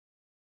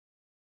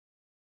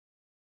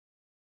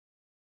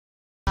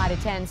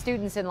10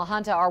 students in La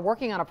Junta are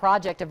working on a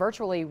project to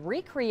virtually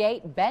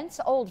recreate Bent's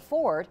old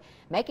fort,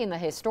 making the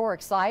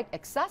historic site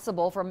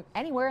accessible from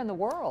anywhere in the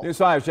world. News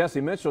 5's Jesse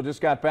Mitchell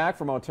just got back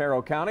from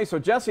Otero County. So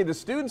Jesse, the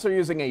students are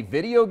using a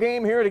video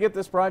game here to get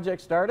this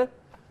project started?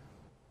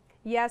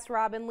 Yes,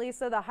 Rob and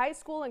Lisa, the high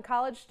school and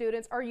college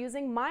students are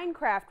using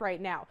Minecraft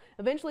right now.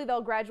 Eventually they'll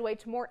graduate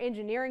to more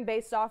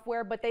engineering-based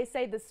software, but they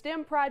say the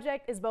STEM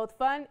project is both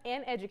fun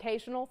and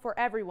educational for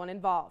everyone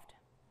involved.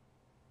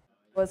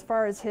 As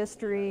far as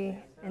history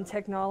and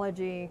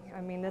technology, I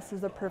mean, this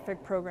is the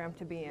perfect program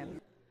to be in.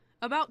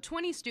 About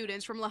 20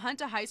 students from La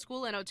Junta High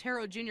School and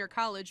Otero Junior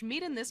College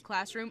meet in this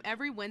classroom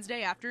every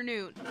Wednesday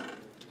afternoon.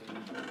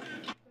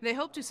 They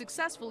hope to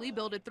successfully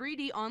build a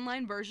 3D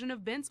online version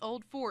of Bent's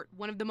old fort,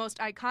 one of the most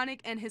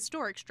iconic and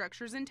historic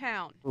structures in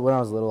town. When I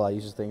was little, I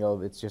used to think,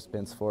 oh, it's just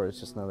Bent's fort, it's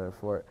just another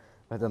fort.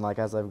 But then,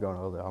 as I've grown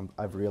older,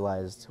 I've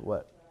realized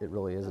what it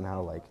really is and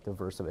how,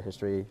 diverse of a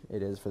history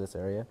it is for this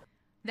area.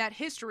 That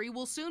history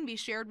will soon be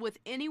shared with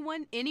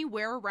anyone,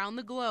 anywhere around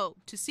the globe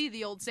to see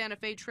the old Santa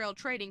Fe Trail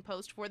trading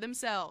post for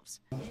themselves.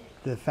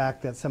 The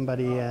fact that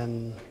somebody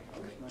in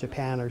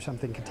Japan or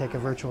something could take a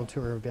virtual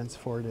tour of Bent's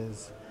fort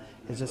is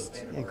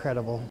just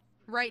incredible.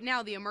 Right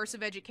now, the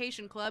Immersive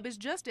Education Club is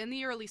just in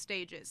the early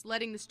stages,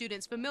 letting the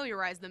students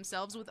familiarize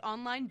themselves with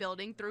online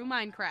building through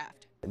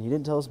Minecraft. And he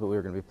didn't tell us, but we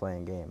were going to be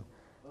playing a game.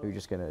 We were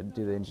just going to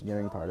do the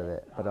engineering part of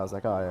it. But I was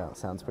like, oh, yeah, that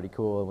sounds pretty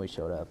cool. And we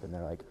showed up, and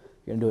they're like,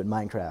 you're going to do it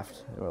in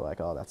Minecraft. And we're like,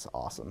 oh, that's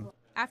awesome.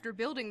 After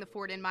building the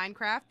fort in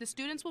Minecraft, the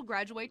students will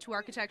graduate to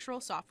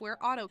architectural software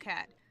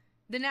AutoCAD.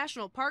 The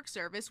National Park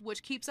Service,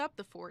 which keeps up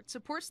the fort,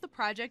 supports the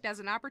project as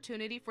an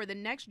opportunity for the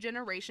next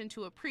generation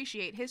to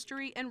appreciate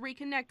history and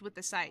reconnect with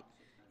the site.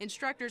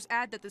 Instructors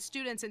add that the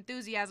students'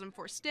 enthusiasm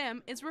for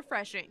STEM is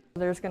refreshing.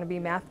 There's going to be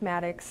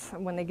mathematics.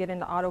 When they get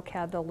into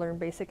AutoCAD, they'll learn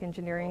basic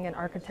engineering and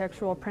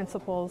architectural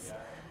principles,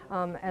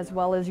 as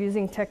well as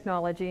using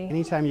technology.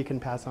 Anytime you can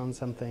pass on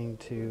something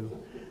to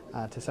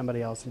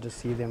somebody else and just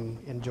see them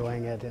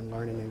enjoying it and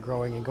learning and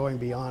growing and going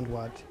beyond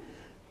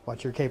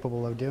what you're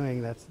capable of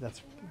doing, that's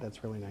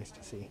really nice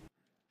to see.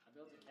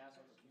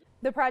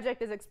 The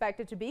project is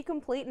expected to be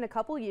complete in a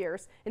couple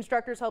years.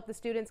 Instructors hope the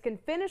students can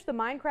finish the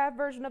Minecraft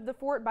version of the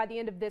fort by the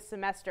end of this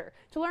semester.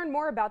 To learn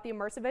more about the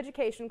Immersive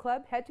Education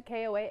Club, head to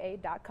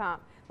KOAA.com.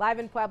 Live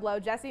in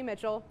Pueblo, Jesse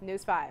Mitchell,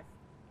 News 5.